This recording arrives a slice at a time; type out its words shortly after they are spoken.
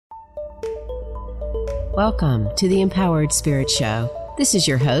Welcome to the Empowered Spirit Show. This is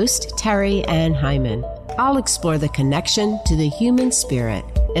your host, Terry Ann Hyman. I'll explore the connection to the human spirit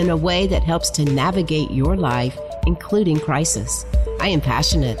in a way that helps to navigate your life, including crisis. I am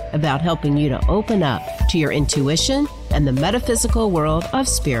passionate about helping you to open up to your intuition and the metaphysical world of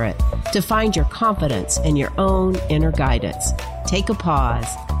spirit to find your confidence and your own inner guidance. Take a pause,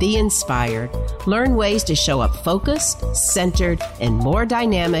 be inspired, learn ways to show up focused, centered, and more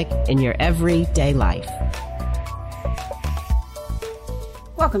dynamic in your everyday life.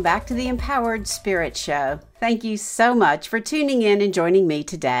 Welcome back to the Empowered Spirit Show. Thank you so much for tuning in and joining me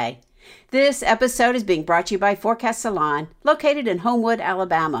today. This episode is being brought to you by Forecast Salon, located in Homewood,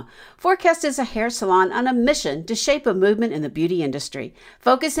 Alabama. Forecast is a hair salon on a mission to shape a movement in the beauty industry,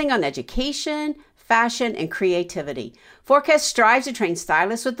 focusing on education, fashion, and creativity. Forecast strives to train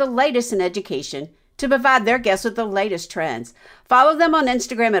stylists with the latest in education to provide their guests with the latest trends. Follow them on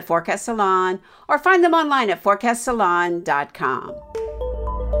Instagram at Forecast Salon or find them online at forecastsalon.com.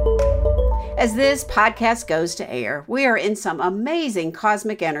 As this podcast goes to air, we are in some amazing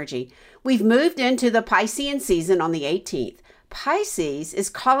cosmic energy. We've moved into the Piscean season on the 18th. Pisces is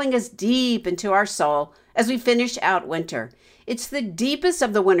calling us deep into our soul as we finish out winter. It's the deepest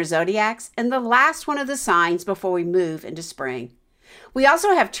of the winter zodiacs and the last one of the signs before we move into spring. We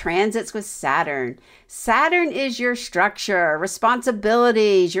also have transits with Saturn. Saturn is your structure,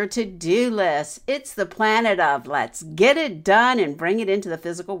 responsibilities, your to-do list. It's the planet of let's get it done and bring it into the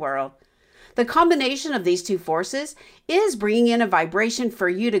physical world. The combination of these two forces is bringing in a vibration for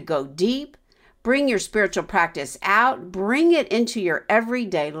you to go deep, bring your spiritual practice out, bring it into your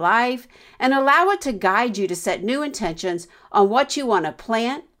everyday life, and allow it to guide you to set new intentions on what you want to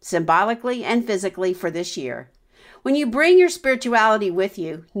plant symbolically and physically for this year. When you bring your spirituality with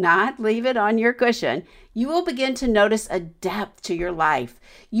you, not leave it on your cushion, you will begin to notice a depth to your life.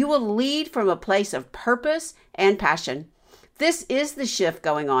 You will lead from a place of purpose and passion. This is the shift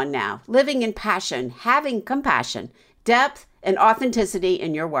going on now, living in passion, having compassion, depth, and authenticity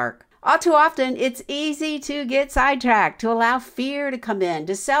in your work. All too often, it's easy to get sidetracked, to allow fear to come in,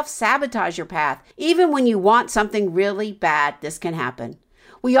 to self-sabotage your path. Even when you want something really bad, this can happen.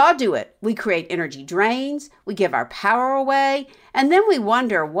 We all do it. We create energy drains, we give our power away, and then we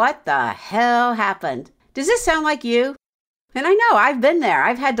wonder what the hell happened. Does this sound like you? And I know I've been there.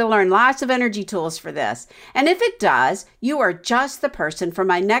 I've had to learn lots of energy tools for this. And if it does, you are just the person for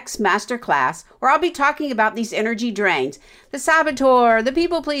my next masterclass where I'll be talking about these energy drains. The saboteur, the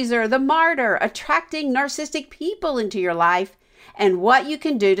people pleaser, the martyr, attracting narcissistic people into your life, and what you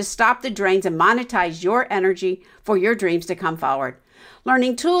can do to stop the drains and monetize your energy for your dreams to come forward.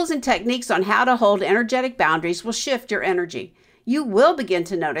 Learning tools and techniques on how to hold energetic boundaries will shift your energy. You will begin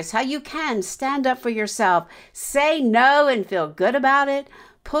to notice how you can stand up for yourself, say no and feel good about it,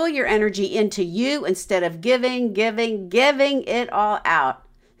 pull your energy into you instead of giving it all out.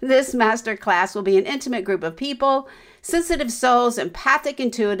 This masterclass will be an intimate group of people, sensitive souls, empathic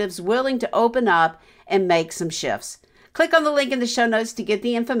intuitives willing to open up and make some shifts. Click on the link in the show notes to get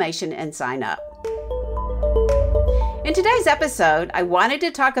the information and sign up. In today's episode, I wanted to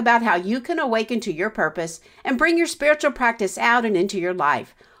talk about how you can awaken to your purpose and bring your spiritual practice out and into your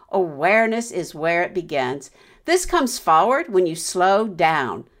life. Awareness is where it begins. This comes forward when you slow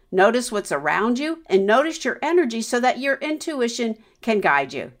down. Notice what's around you and notice your energy so that your intuition can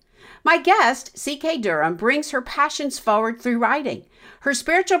guide you. My guest, C.K. Durham, brings her passions forward through writing. Her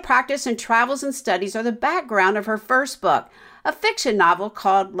spiritual practice and travels and studies are the background of her first book, a fiction novel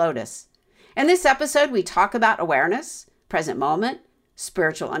called Lotus. In this episode, we talk about awareness, present moment,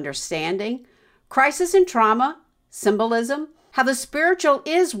 spiritual understanding, crisis and trauma, symbolism, how the spiritual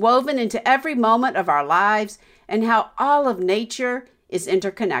is woven into every moment of our lives, and how all of nature is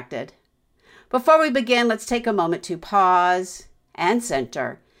interconnected. Before we begin, let's take a moment to pause and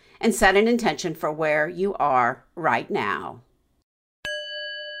center and set an intention for where you are right now.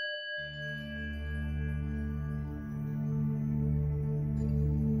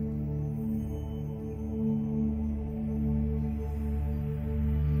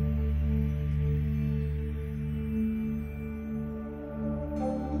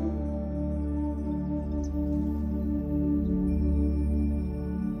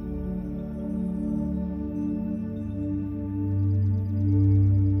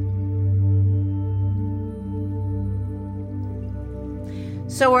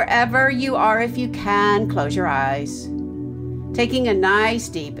 So wherever you are, if you can, close your eyes. Taking a nice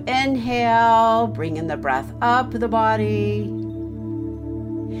deep inhale, bringing the breath up the body.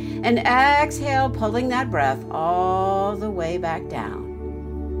 And exhale, pulling that breath all the way back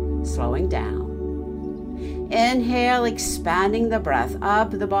down, slowing down. Inhale, expanding the breath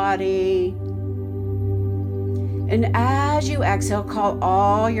up the body. And as you exhale, call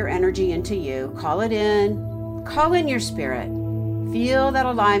all your energy into you. Call it in. Call in your spirit. Feel that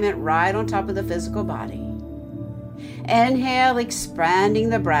alignment right on top of the physical body. Inhale, expanding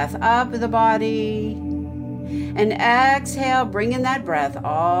the breath up the body. And exhale, bringing that breath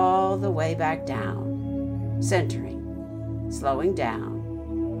all the way back down. Centering, slowing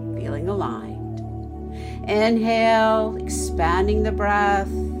down, feeling aligned. Inhale, expanding the breath.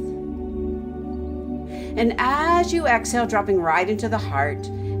 And as you exhale, dropping right into the heart,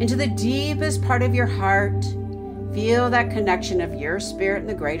 into the deepest part of your heart, feel that connection of your spirit and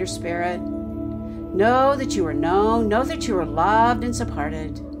the greater spirit. Know that you are known. Know that you are loved and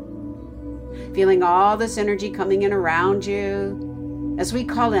supported. Feeling all this energy coming in around you as we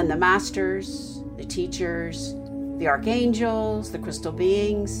call in the masters, the teachers, the archangels, the crystal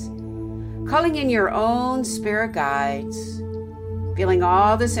beings, calling in your own spirit guides. Feeling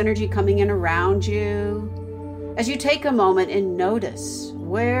all this energy coming in around you as you take a moment and notice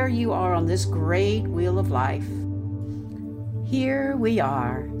where you are on this great wheel of life. Here we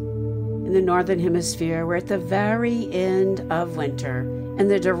are in the Northern Hemisphere. We're at the very end of winter in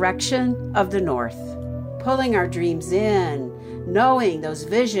the direction of the north, pulling our dreams in, knowing those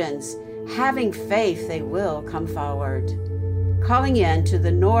visions, having faith they will come forward. Calling in to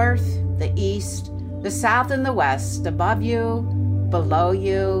the north, the east, the south, and the west, above you, below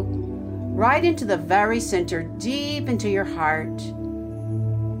you, right into the very center, deep into your heart,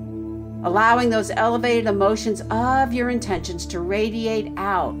 allowing those elevated emotions of your intentions to radiate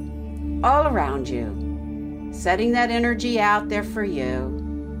out all around you, setting that energy out there for you.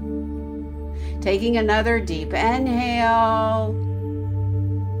 Taking another deep inhale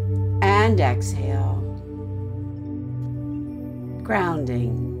and exhale,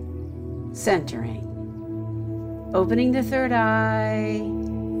 grounding, centering. Opening the third eye,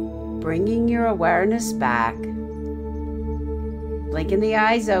 bringing your awareness back, blinking the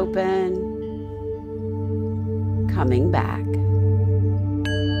eyes open, coming back.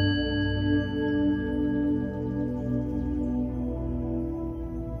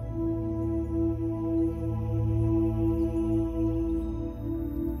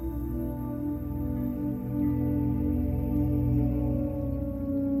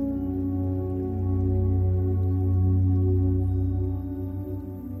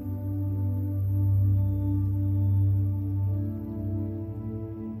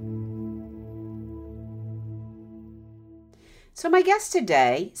 So my guest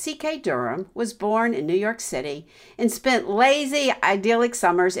today, C.K. Durham, was born in New York City and spent lazy, idyllic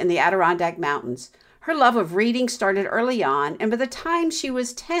summers in the Adirondack Mountains. Her love of reading started early on, and by the time she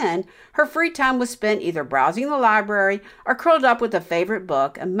was 10, her free time was spent either browsing the library or curled up with a favorite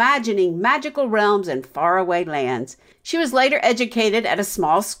book, imagining magical realms and faraway lands. She was later educated at a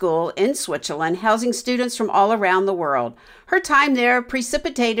small school in Switzerland, housing students from all around the world. Her time there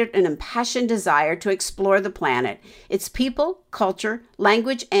precipitated an impassioned desire to explore the planet, its people, culture,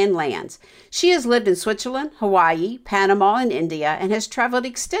 language, and lands. She has lived in Switzerland, Hawaii, Panama, and India, and has traveled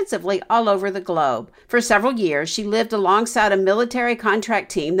extensively all over the globe. For several years, she lived alongside a military contract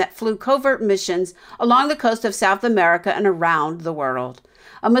team that flew covert missions along the coast of South America and around the world.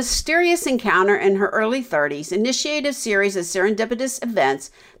 A mysterious encounter in her early 30s initiated a series of serendipitous events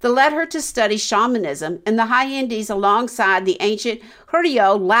that led her to study shamanism in the high Andes alongside the ancient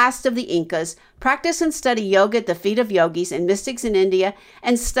Hurriyo, last of the Incas, practice and study yoga at the feet of yogis and mystics in India,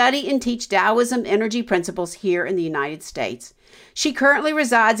 and study and teach Taoism energy principles here in the United States. She currently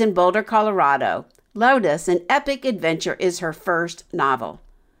resides in Boulder, Colorado. Lotus, an epic adventure, is her first novel.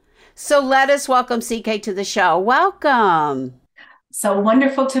 So let us welcome CK to the show. Welcome. So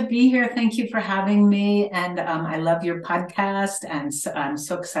wonderful to be here. Thank you for having me. And I love your podcast. And so I'm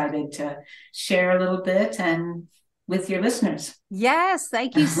so excited to share a little bit and with your listeners. Yes,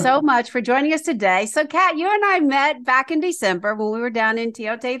 thank you so much for joining us today. So Kat, you and I met back in December when we were down in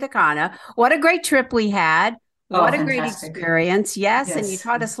Teotihuacana. What a great trip we had. What a fantastic. great experience. Yes. And you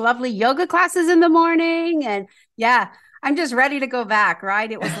taught us lovely yoga classes in the morning. And yeah, I'm just ready to go back,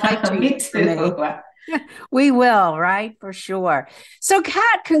 right? It was life-changing for me. We will, right? For sure. So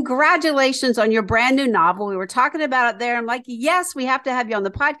Kat, congratulations on your brand new novel. We were talking about it there. I'm like, yes, we have to have you on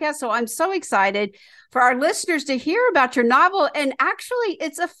the podcast. So I'm so excited for our listeners to hear about your novel. And actually,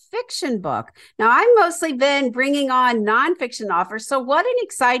 it's a fiction book. Now, I've mostly been bringing on nonfiction authors. So what an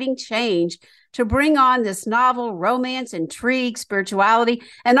exciting change to bring on this novel, romance, intrigue, spirituality,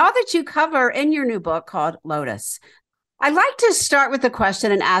 and all that you cover in your new book called Lotus. I'd like to start with the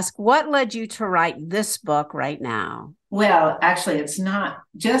question and ask, what led you to write this book right now? Well, actually, it's not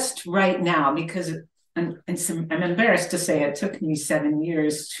just right now because I'm embarrassed to say it took me 7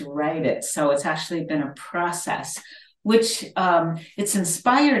 years to write it. So it's actually been a process, which it's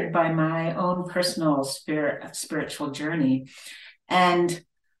inspired by my own personal spiritual journey. And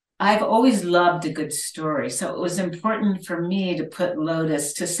I've always loved a good story. So it was important for me to put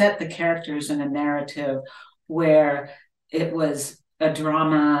Lotus, to set the characters in a narrative where it was a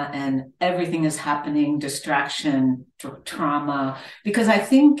drama and everything is happening, distraction, trauma. Because I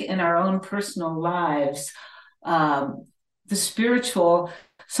think in our own personal lives, the spiritual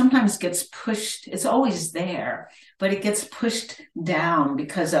sometimes gets pushed. It's always there, but it gets pushed down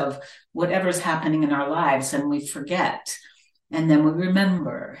because of whatever's happening in our lives, and we forget. And then we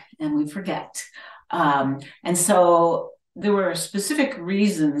remember and we forget. And so there were specific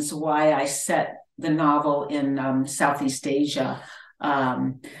reasons why I set the novel in Southeast Asia,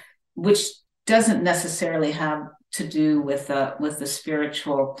 which doesn't necessarily have to do with the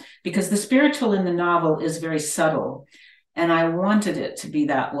spiritual, because the spiritual in the novel is very subtle. And I wanted it to be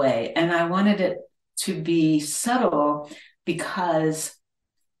that way. And I wanted it to be subtle because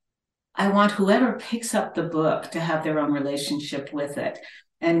I want whoever picks up the book to have their own relationship with it.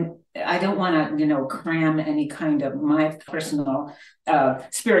 And I don't want to, cram any kind of my personal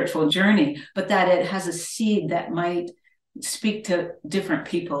spiritual journey, but that it has a seed that might speak to different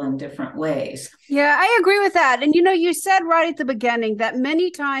people in different ways. Yeah, I agree with that. And, you said right at the beginning that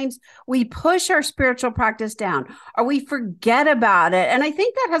many times we push our spiritual practice down or we forget about it. And I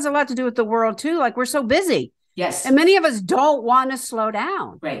think that has a lot to do with the world too. Like, we're so busy. Yes. And many of us don't want to slow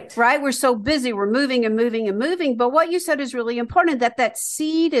down. Right. We're so busy. We're moving and moving and moving. But what you said is really important, that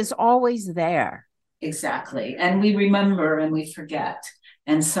seed is always there. Exactly. And we remember and we forget.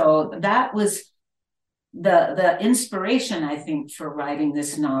 And so that was the inspiration, I think, for writing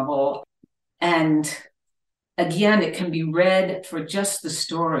this novel. And again, it can be read for just the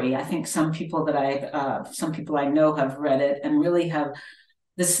story. I think some people I know have read it and really have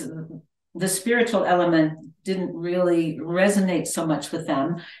the spiritual element didn't really resonate so much with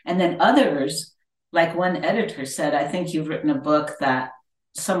them. And then others, like one editor said, I think you've written a book that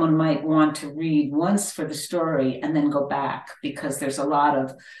someone might want to read once for the story and then go back, because there's a lot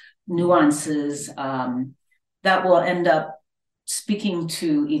of nuances that will end up speaking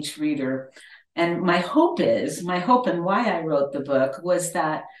to each reader. And my hope and why I wrote the book was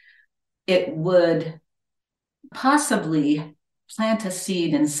that it would possibly plant a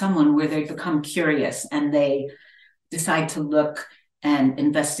seed in someone where they become curious and they decide to look and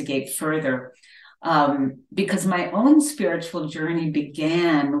investigate further. Because my own spiritual journey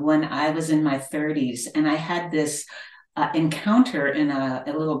began when I was in my 30s, and I had this encounter in a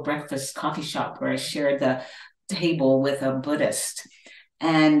little breakfast coffee shop where I shared the table with a Buddhist.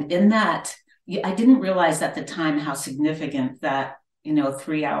 And in that, I didn't realize at the time how significant that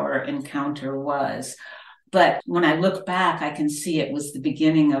 3-hour encounter was. But when I look back, I can see it was the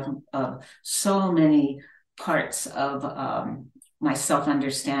beginning of so many parts of my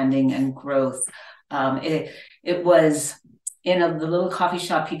self-understanding and growth. It was in the little coffee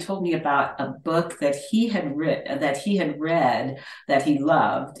shop. He told me about a book that he had read, that he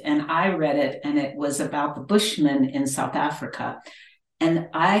loved. And I read it, and it was about the Bushmen in South Africa. And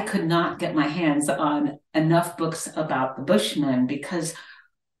I could not get my hands on enough books about the Bushmen, because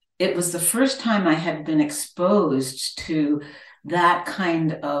it was the first time I had been exposed to that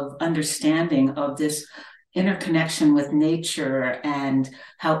kind of understanding of this interconnection with nature and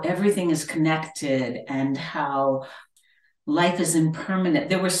how everything is connected and how life is impermanent.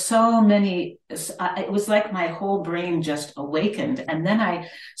 There were so many, it was like my whole brain just awakened. And then I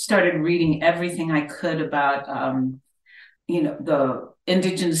started reading everything I could about, the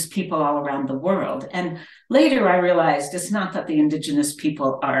indigenous people all around the world. And later I realized it's not that the indigenous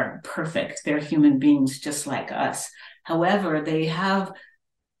people are perfect. They're human beings just like us. However, they have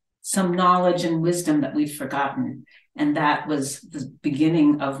some knowledge and wisdom that we've forgotten. And that was the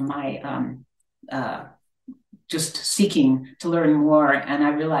beginning of my just seeking to learn more. And I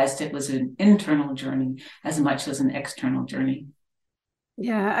realized it was an internal journey as much as an external journey.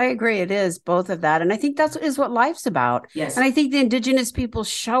 Yeah, I agree. It is both of that. And I think is what life's about. Yes. And I think the indigenous people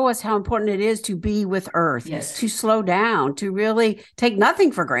show us how important it is to be with Earth, yes, to slow down, to really take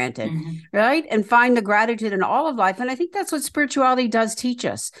nothing for granted, right? And find the gratitude in all of life. And I think that's what spirituality does teach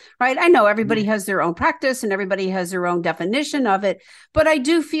us, right? I know everybody has their own practice and everybody has their own definition of it, but I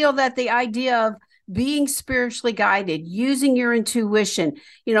do feel that the idea of being spiritually guided, using your intuition,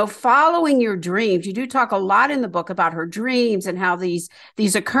 following your dreams. You do talk a lot in the book about her dreams and how these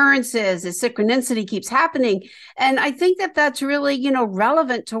occurrences, this synchronicity keeps happening. And I think that that's really,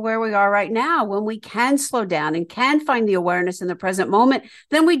 relevant to where we are right now. When we can slow down and can find the awareness in the present moment,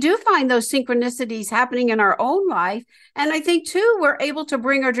 then we do find those synchronicities happening in our own life. And I think too, we're able to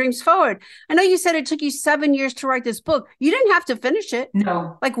bring our dreams forward. I know you said it took you 7 years to write this book. You didn't have to finish it.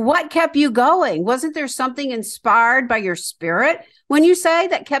 No. Like, what kept you going? Wasn't there something inspired by your spirit when you say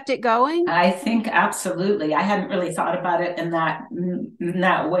that kept it going? I think absolutely. I hadn't really thought about it in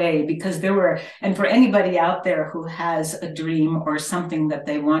that way, because there were, and for anybody out there who has a dream or something that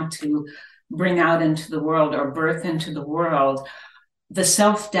they want to bring out into the world or birth into the world, the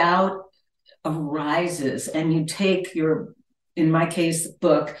self-doubt arises, and you take your, in my case,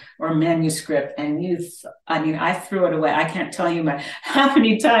 book or manuscript, and I threw it away. I can't tell you how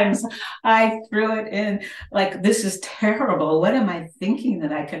many times I threw it in, like, this is terrible. What am I thinking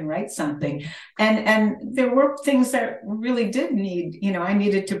that I can write something? And there were things that really did need, I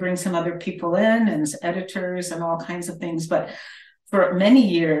needed to bring some other people in and editors and all kinds of things. But for many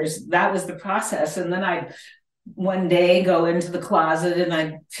years, that was the process. And then I'd one day go into the closet and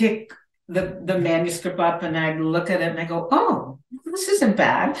I'd pick the manuscript up and I look at it and I go, oh, this isn't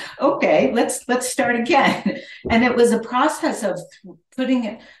bad. Okay, let's start again. And it was a process of putting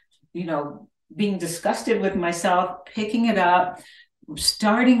it, being disgusted with myself, picking it up,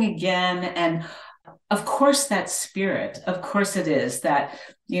 starting again. And of course, that's spirit. Of course it is that,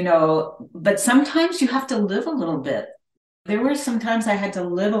 but sometimes you have to live a little bit. There were some times I had to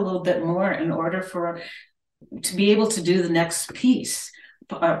live a little bit more in order to be able to do the next piece.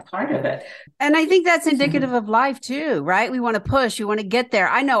 Part of it. And I think that's indicative of life too, right? We want to push, we want to get there.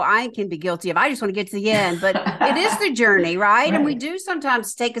 I know I can be guilty of, I just want to get to the end, but it is the journey, right? And we do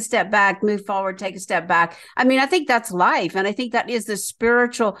sometimes take a step back, move forward, take a step back. I mean, I think that's life. And I think that is the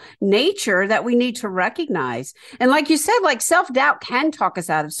spiritual nature that we need to recognize. And like you said, like self-doubt can talk us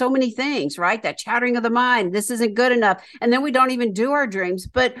out of so many things, right? That chattering of the mind, this isn't good enough. And then we don't even do our dreams.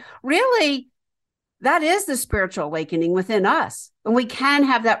 But really, that is the spiritual awakening within us. And we can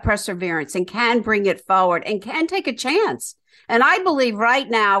have that perseverance and can bring it forward and can take a chance. And I believe right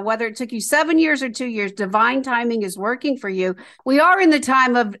now, whether it took you 7 years or 2 years, divine timing is working for you. We are in the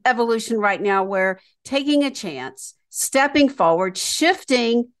time of evolution right now where taking a chance, stepping forward,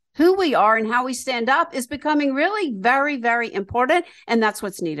 shifting who we are and how we stand up is becoming really very, very important. And that's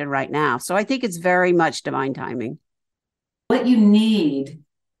what's needed right now. So I think it's very much divine timing. What you need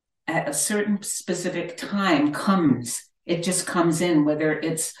at a certain specific time it just comes in, whether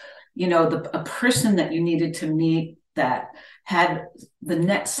it's, a person that you needed to meet that had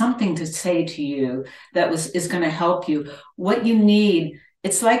something to say to you that is going to help you. What you need,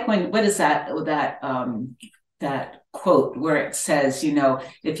 it's like what is that quote where it says,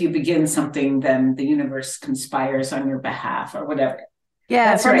 if you begin something, then the universe conspires on your behalf or whatever. Yeah,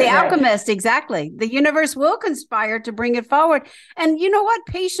 that's from The Alchemist, exactly. The universe will conspire to bring it forward. And you know what?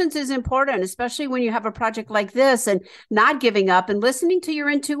 Patience is important, especially when you have a project like this, and not giving up and listening to your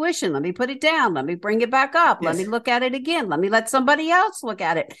intuition. Let me put it down. Let me bring it back up. Yes. Let me look at it again. Let me let somebody else look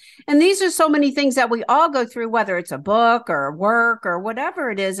at it. And these are so many things that we all go through, whether it's a book or work or whatever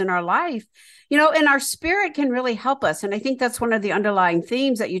it is in our life. And our spirit can really help us. And I think that's one of the underlying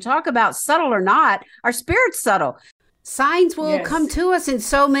themes that you talk about, subtle or not, our spirit's subtle. Signs will come to us in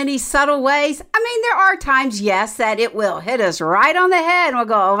so many subtle ways. I mean, there are times, yes, that it will hit us right on the head and we'll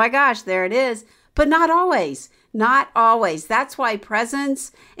go, oh my gosh, there it is. But not always. Not always. That's why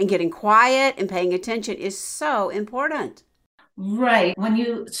presence and getting quiet and paying attention is so important. Right. When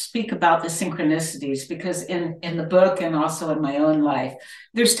you speak about the synchronicities, because in the book and also in my own life,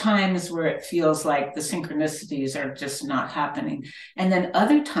 there's times where it feels like the synchronicities are just not happening. And then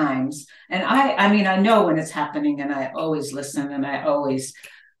other times, and I know when it's happening and I always listen and I always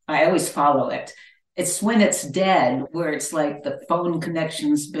follow it. It's when it's dead, where it's like the phone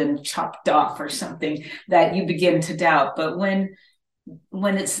connection's been chopped off or something, that you begin to doubt. But when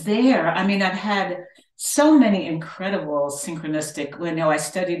it's there, I've had so many incredible synchronistic, I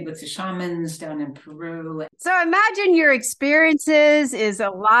studied with the shamans down in Peru. So imagine your experiences is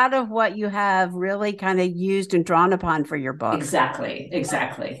a lot of what you have really kind of used and drawn upon for your book.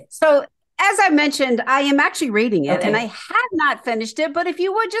 Exactly. So as I mentioned, I am actually reading it and I have not finished it, but if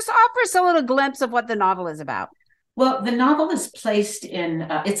you would just offer us a little glimpse of what the novel is about. Well, the novel is placed in,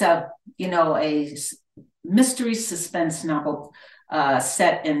 it's a mystery suspense novel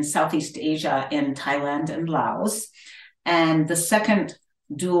set in Southeast Asia, in Thailand and Laos. And the second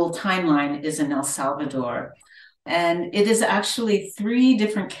dual timeline is in El Salvador. And it is actually three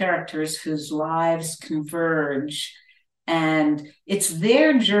different characters whose lives converge, and it's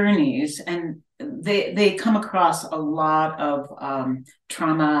their journeys, and they come across a lot of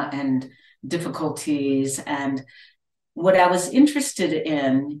trauma and difficulties. And what I was interested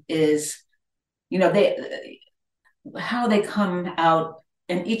in is, they how they come out,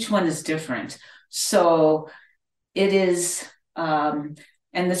 and each one is different. So it is, and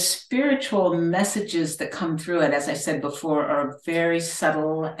the spiritual messages that come through it, as I said before, are very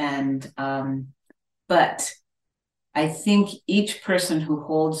subtle. And, but I think each person who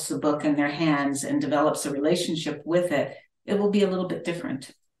holds the book in their hands and develops a relationship with it, it will be a little bit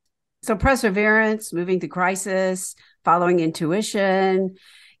different. So perseverance, moving through crisis, following intuition,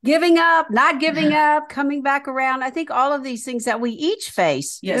 giving up, not giving up, coming back around. I think all of these things that we each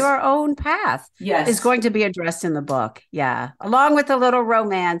face through our own path is going to be addressed in the book. Yeah. Along with a little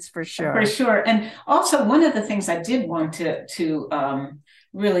romance, for sure. For sure. And also, one of the things I did want to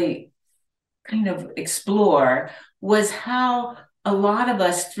really kind of explore was how a lot of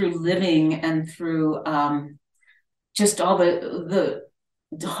us, through living and through just all the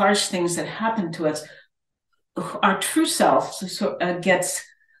harsh things that happen to us, our true self gets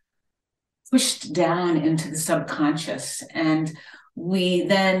pushed down into the subconscious, and we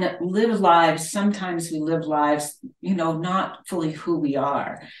then live lives. Sometimes we live lives, not fully who we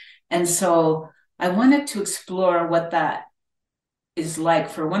are. And so I wanted to explore what that is like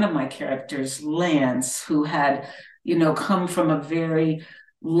for one of my characters, Lance, who had, come from a very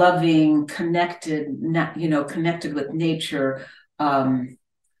loving, connected with nature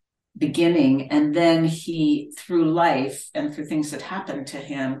beginning. And then he, through life and through things that happened to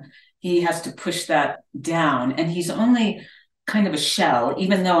him, he has to push that down. And he's only kind of a shell,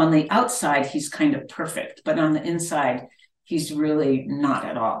 even though on the outside he's kind of perfect, but on the inside he's really not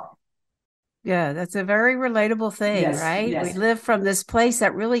at all. Yeah, that's a very relatable thing, right? Yes. We live from this place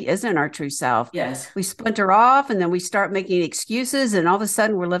that really isn't our true self. Yes. We splinter off, and then we start making excuses, and all of a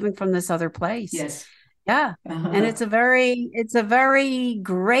sudden we're living from this other place. Yes. Yeah. And it's a very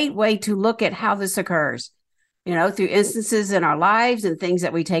great way to look at how this occurs, through instances in our lives and things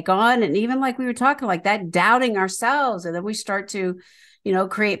that we take on. And even like we were talking, like that doubting ourselves. And then we start to,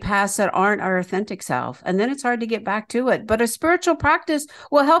 create paths that aren't our authentic self. And then it's hard to get back to it. But a spiritual practice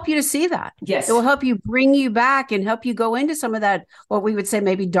will help you to see that. Yes. It will help you bring you back and help you go into some of that, what we would say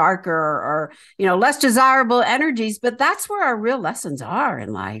maybe darker or less desirable energies. But that's where our real lessons are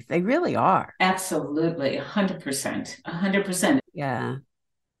in life. They really are. Absolutely. 100%. 100%. Yeah.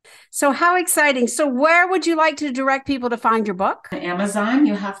 So how exciting. So where would you like to direct people to find your book? Amazon,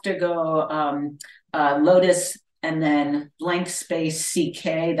 you have to go Lotus and then blank space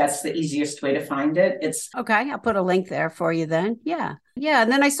CK. That's the easiest way to find it. It's okay. I'll put a link there for you then. Yeah. Yeah.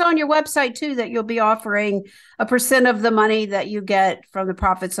 And then I saw on your website too that you'll be offering a % of the money that you get from the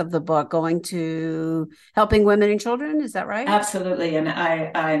profits of the book going to helping women and children. Is that right? Absolutely. And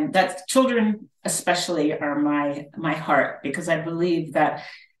I that children especially are my heart, because I believe that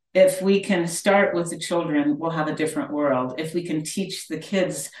if we can start with the children, we'll have a different world. If we can teach the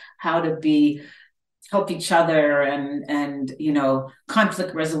kids how to help each other and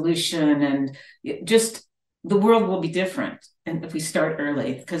conflict resolution, and just the world will be different. And if we start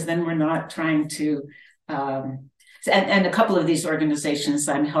early, because then we're not trying to, and a couple of these organizations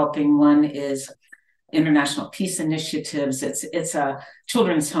I'm helping, one is International Peace Initiatives. It's a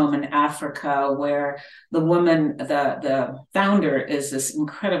children's home in Africa where the woman, the founder, is this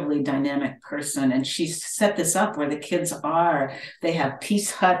incredibly dynamic person, and she set this up where the kids they have peace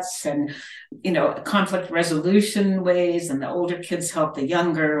huts and conflict resolution ways, and the older kids help the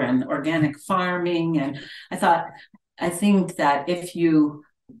younger, and organic farming. And I think that if you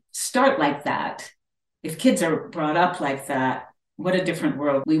start like that, if kids are brought up like that, what a different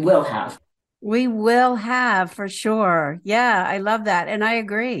world we will have. We will have, for sure. Yeah, I love that. And I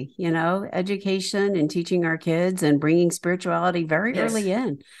agree, education and teaching our kids and bringing spirituality very early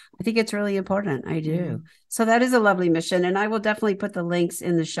in. I think it's really important. I do. Mm-hmm. So that is a lovely mission. And I will definitely put the links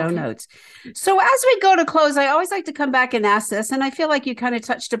in the show notes. So as we go to close, I always like to come back and ask this, and I feel like you kind of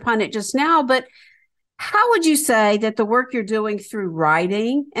touched upon it just now, but how would you say that the work you're doing through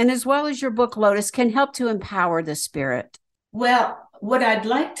writing and as well as your book, Lotus, can help to empower the spirit? Well, what I'd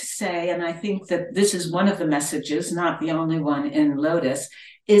like to say, and I think that this is one of the messages, not the only one in Lotus,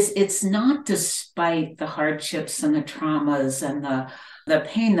 is it's not despite the hardships and the traumas and the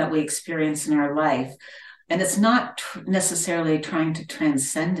pain that we experience in our life. And it's not necessarily trying to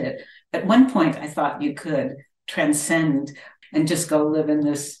transcend it. At one point, I thought you could transcend and just go live in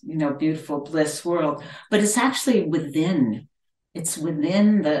this, beautiful bliss world. But it's actually within. It's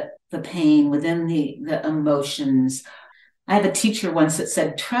within the pain, within the emotions. I have a teacher once that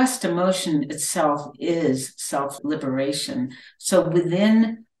said, trust emotion itself is self-liberation. So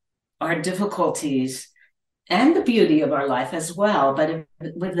within our difficulties and the beauty of our life as well, but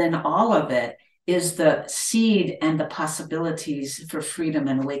within all of it is the seed and the possibilities for freedom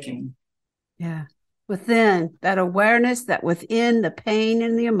and awakening. Yeah. Within that awareness that within the pain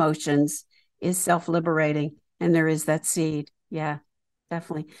and the emotions is self-liberating, and there is that seed. Yeah,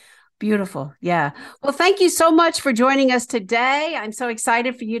 definitely. Beautiful. Yeah. Well, thank you so much for joining us today. I'm so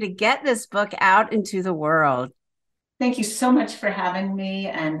excited for you to get this book out into the world. Thank you so much for having me,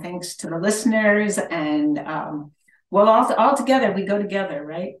 and thanks to the listeners. And well, all together, we go together,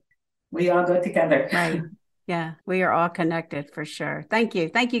 right? We all go together. Right. Yeah, we are all connected for sure. Thank you.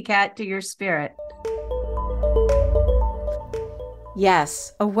 Thank you, Kat, to your spirit.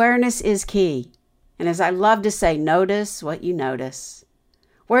 Yes, awareness is key. And as I love to say, notice what you notice.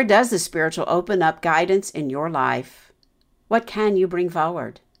 Where does the spiritual open up guidance in your life? What can you bring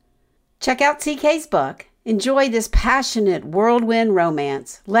forward? Check out TK's book. Enjoy this passionate whirlwind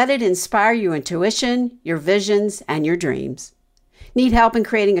romance. Let it inspire your intuition, your visions, and your dreams. Need help in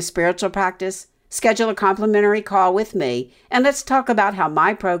creating a spiritual practice? Schedule a complimentary call with me, and let's talk about how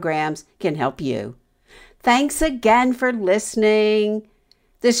my programs can help you. Thanks again for listening.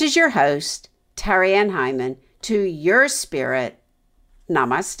 This is your host, Terry Ann Hyman, to your spirit.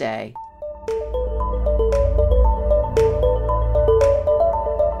 Namaste.